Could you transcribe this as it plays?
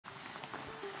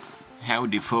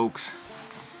Howdy folks,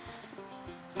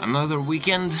 another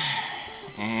weekend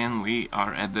and we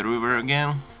are at the river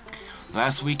again.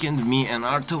 Last weekend me and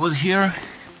Arto was here.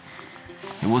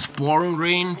 It was pouring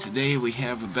rain. Today we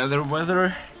have better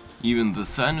weather. Even the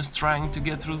sun is trying to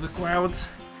get through the clouds.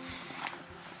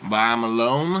 But I'm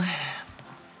alone.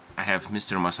 I have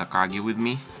Mr. Masakagi with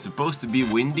me. It's supposed to be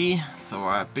windy, so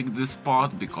I picked this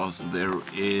spot because there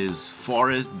is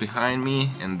forest behind me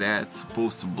and that's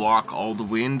supposed to block all the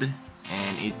wind,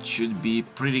 and it should be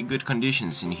pretty good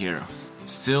conditions in here.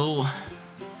 Still,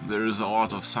 there's a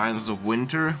lot of signs of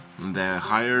winter. The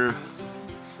higher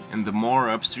and the more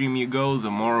upstream you go, the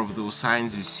more of those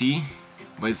signs you see,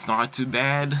 but it's not too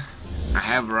bad. I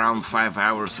have around 5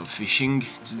 hours of fishing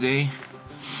today.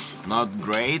 Not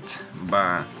great,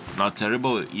 but not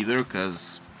terrible either,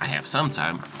 because I have some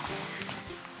time.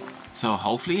 So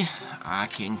hopefully I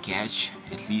can catch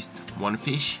at least one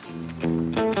fish.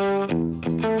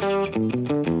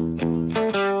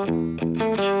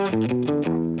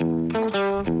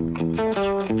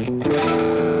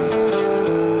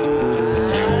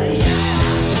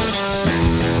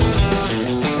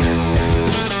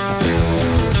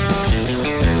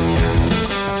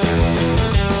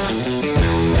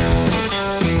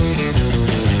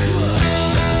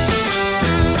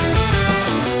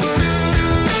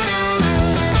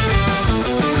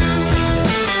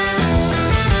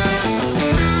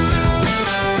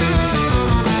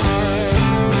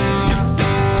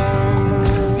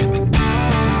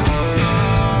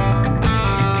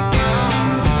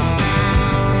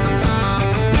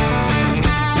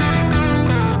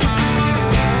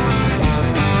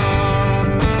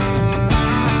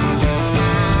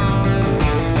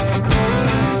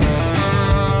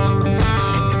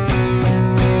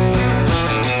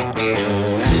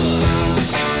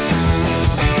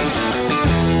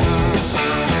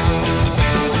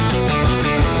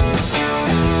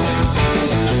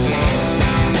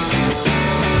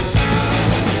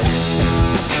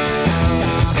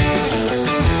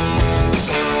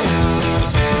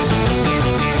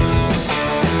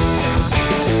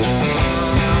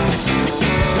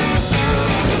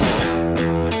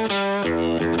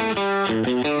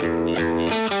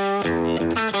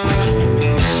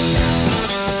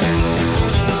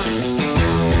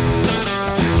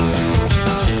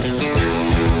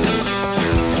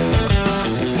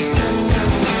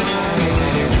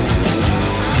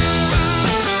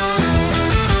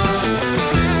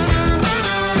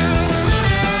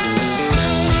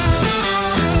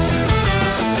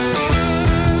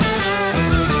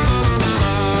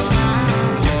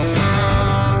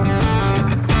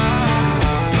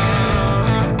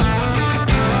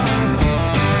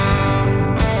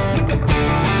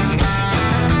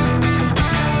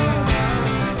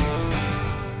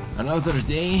 Another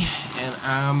day and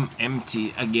I'm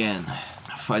empty again.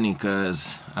 Funny,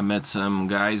 cause I met some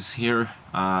guys here,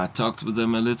 talked with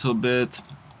them a little bit,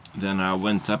 then I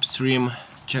went upstream,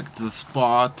 checked the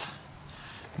spot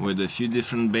with a few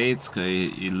different baits, cause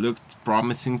it looked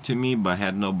promising to me but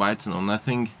had no bites, no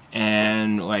nothing.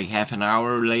 And like half an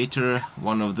hour later,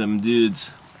 one of them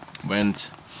dudes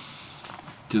went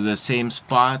to the same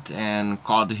spot and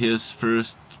caught his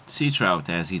first sea trout,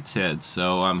 as he said,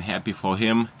 so I'm happy for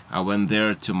him. I went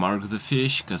there to mark the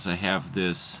fish because I have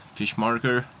this fish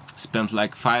marker. Spent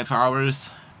like 5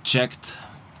 hours, checked,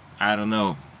 I don't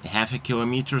know, half a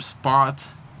kilometer spot,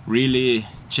 really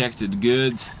checked it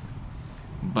good,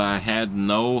 but had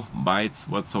no bites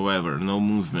whatsoever, no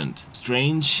movement.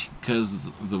 Strange, because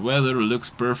the weather looks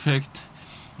perfect.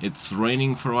 It's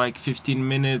raining for like 15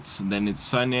 minutes, then it's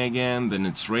sunny again, then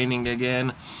it's raining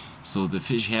again, so the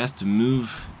fish has to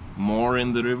move more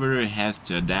in the river, it has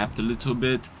to adapt a little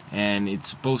bit, and it's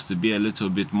supposed to be a little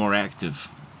bit more active.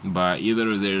 But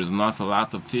either there's not a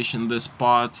lot of fish in this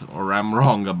spot or I'm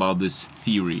wrong about this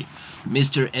theory.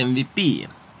 Mr. MVP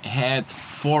had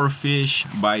 4 fish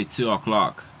by 2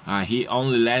 o'clock. He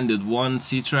only landed 1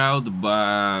 sea trout,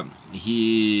 but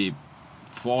he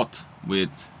fought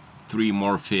with 3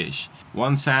 more fish.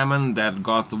 1 salmon that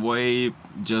got away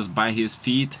just by his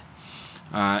feet,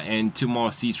 and 2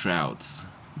 more sea trouts.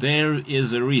 There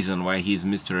is a reason why he's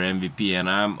Mr. MVP, and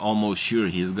I'm almost sure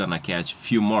he's gonna catch a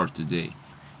few more today.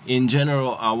 In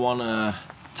general, I wanna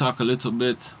talk a little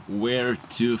bit where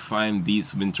to find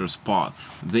these winter spots.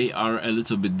 They are a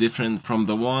little bit different from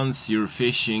the ones you're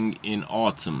fishing in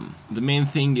autumn. The main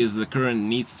thing is the current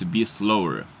needs to be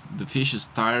slower. The fish is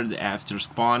tired after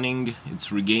spawning,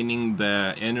 it's regaining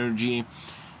the energy,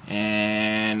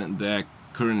 and the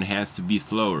current has to be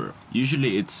slower.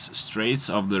 Usually it's straights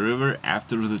of the river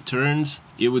after the turns.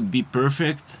 It would be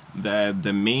perfect that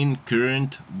the main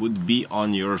current would be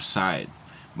on your side.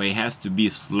 but it has to be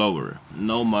slower.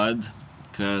 No mud,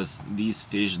 because these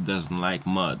fish doesn't like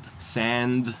mud.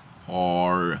 Sand,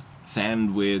 or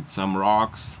sand with some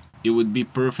rocks, it would be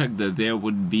perfect that there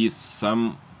would be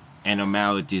some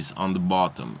anomalies on the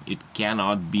bottom. It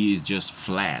cannot be just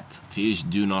flat. Fish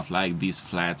do not like these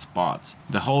flat spots.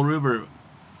 The whole river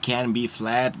can be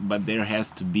flat, but there has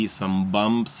to be some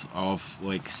bumps of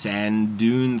like sand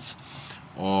dunes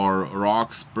or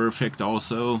rocks. Perfect.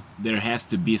 Also, there has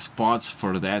to be spots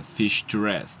for that fish to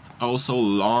rest. Also,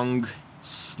 long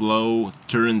slow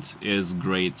turns is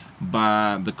great,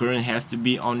 but the current has to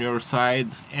be on your side,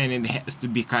 and it has to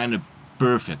be kind of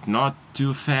perfect, not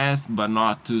too fast but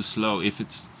not too slow. If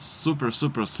it's super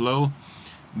slow,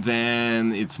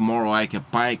 then it's more like a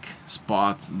pike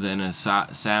spot than a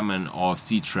salmon or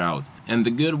sea trout. And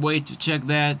the good way to check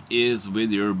that is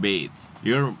with your baits.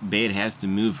 Your bait has to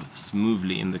move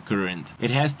smoothly in the current.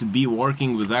 It has to be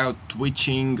working without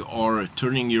twitching or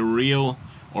turning your reel,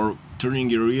 or turning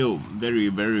your reel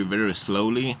very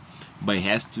slowly, but it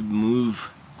has to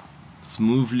move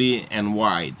smoothly and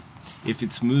wide. If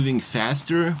it's moving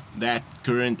faster, that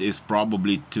current is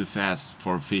probably too fast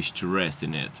for fish to rest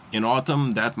in it. In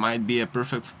autumn, that might be a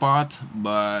perfect spot,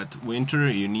 but winter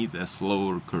you need a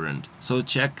slower current. So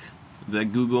check the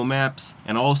Google Maps,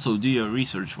 and also do your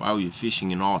research while you're fishing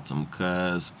in autumn,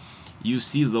 because you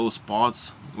see those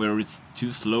spots where it's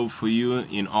too slow for you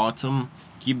in autumn.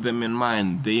 Keep them in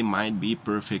mind, they might be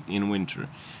perfect in winter.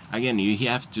 Again, you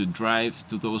have to drive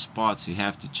to those spots, you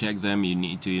have to check them, you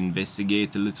need to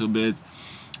investigate a little bit,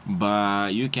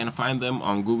 but you can find them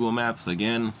on Google Maps.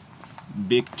 Again,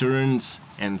 big turns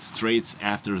and straights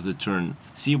after the turn.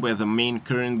 See where the main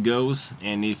current goes,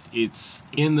 and if it's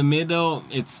in the middle,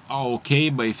 it's all okay,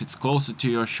 but if it's closer to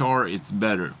your shore, it's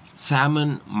better.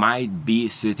 Salmon might be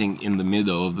sitting in the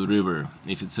middle of the river.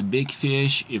 If it's a big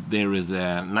fish, if there is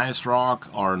a nice rock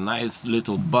or a nice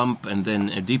little bump and then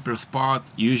a deeper spot,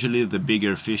 usually the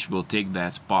bigger fish will take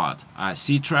that spot.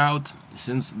 Sea trout,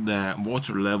 since the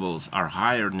water levels are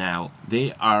higher now,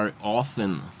 they are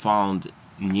often found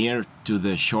near to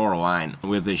the shoreline,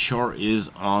 where the shore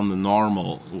is on the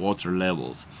normal water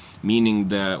levels, meaning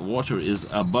the water is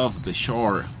above the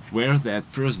shore. Where that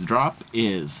first drop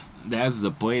is, that's the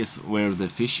place where the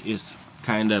fish is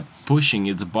kind of pushing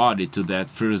its body to that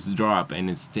first drop, and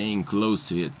it's staying close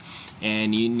to it.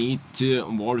 And you need to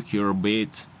work your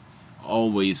bait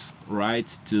always right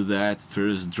to that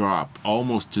first drop,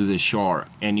 almost to the shore,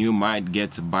 and you might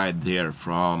get a bite there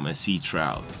from a sea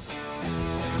trout.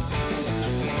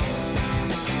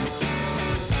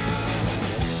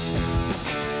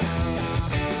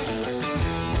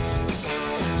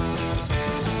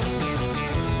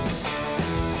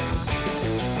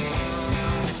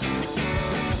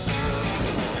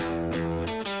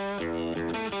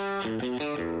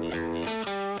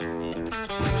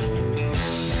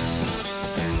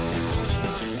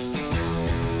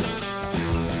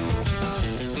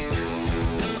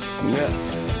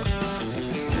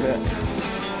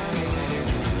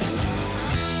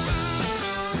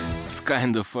 It's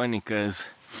kind of funny because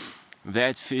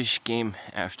that fish came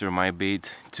after my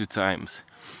bait 2 times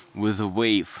with a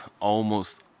wave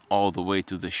almost all the way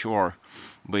to the shore,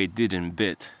 but it didn't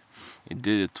bit. It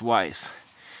did it twice.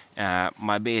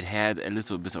 My bait had a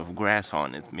little bit of grass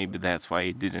on it, maybe that's why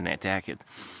it didn't attack it,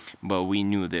 but we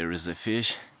knew there is a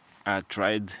fish. I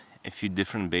tried a few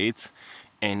different baits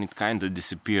and it kind of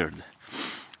disappeared.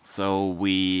 So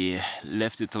we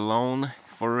left it alone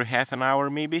for half an hour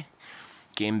maybe,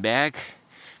 came back,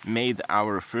 made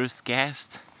our first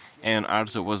cast, and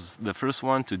Arthur was the first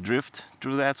one to drift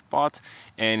through that spot,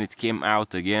 and it came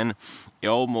out again. It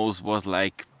almost was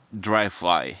like dry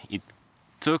fly. It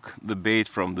took the bait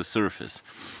from the surface,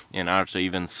 and Arthur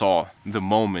even saw the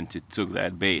moment it took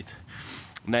that bait.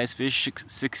 Nice fish,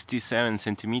 67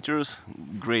 centimeters,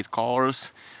 great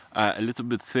colors, a little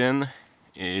bit thin.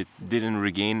 It didn't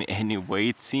regain any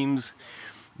weight, seems,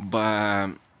 but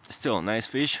still nice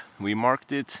fish. We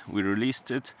marked it, we released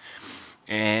it,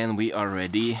 and we are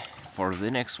ready for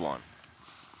the next one.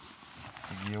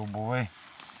 Jau buvai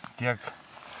tiek.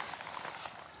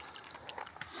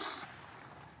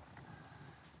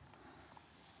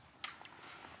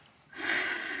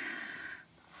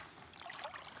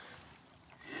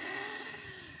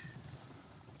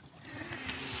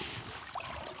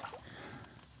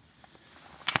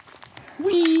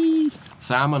 Whee!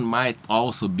 Salmon might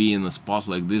also be in a spot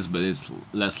like this, but it's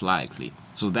less likely.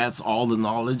 So that's all the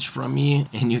knowledge from me,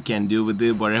 and you can do with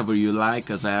it whatever you like,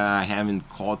 because I haven't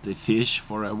caught a fish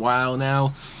for a while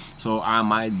now, so I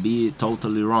might be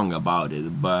totally wrong about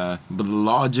it, but the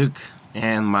logic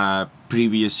and my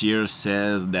previous year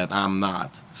says that I'm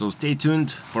not. So stay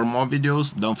tuned for more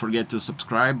videos. Don't forget to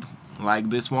subscribe, like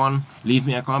this one, leave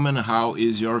me a comment how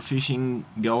is your fishing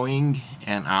going,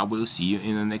 and I will see you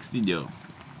in the next video.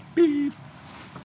 Peace.